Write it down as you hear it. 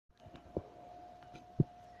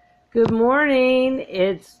Good morning.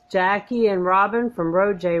 It's Jackie and Robin from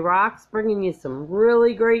Roj Rocks bringing you some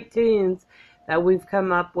really great tunes that we've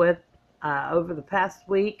come up with over the past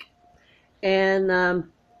week. And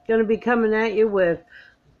going to be coming at you with,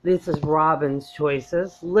 this is Robin's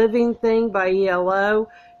choices. Living Thing by ELO,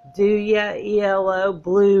 Do Ya ELO,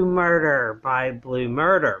 Blue Murder by Blue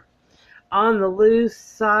Murder. On the Loose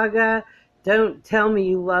Saga, Don't Tell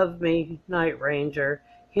Me You Love Me, Night Ranger.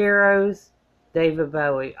 Heroes, David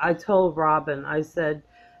Bowie. I told Robin, I said,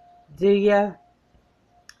 do ya?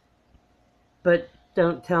 But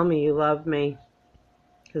don't tell me you love me,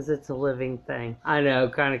 because it's a living thing. I know,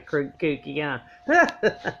 kind of kooky,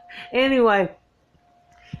 huh? Anyway,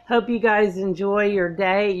 hope you guys enjoy your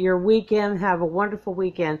day, your weekend. Have a wonderful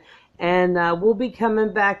weekend. And we'll be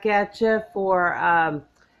coming back at you for... I'm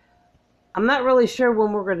not really sure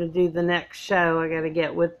when we're going to do the next show. I got to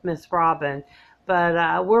get with Miss Robin.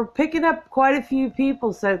 But we're picking up quite a few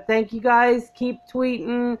people, so thank you guys. Keep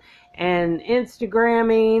tweeting and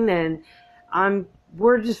Instagramming, and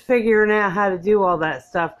we're just figuring out how to do all that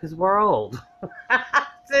stuff because we're old.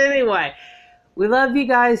 So anyway, we love you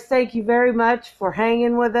guys. Thank you very much for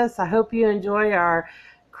hanging with us. I hope you enjoy our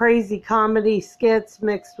crazy comedy skits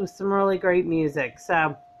mixed with some really great music.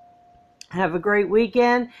 So have a great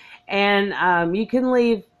weekend, and you can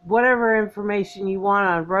leave whatever information you want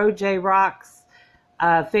on Roj Rocks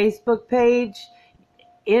Facebook page,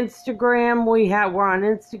 Instagram. We're on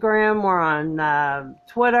Instagram, we're on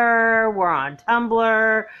Twitter, we're on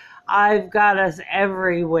Tumblr. I've got us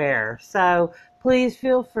everywhere. So please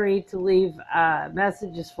feel free to leave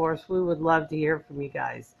messages for us. We would love to hear from you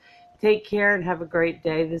guys. Take care and have a great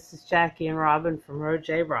day. This is Jackie and Robin from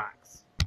Roj Rocks.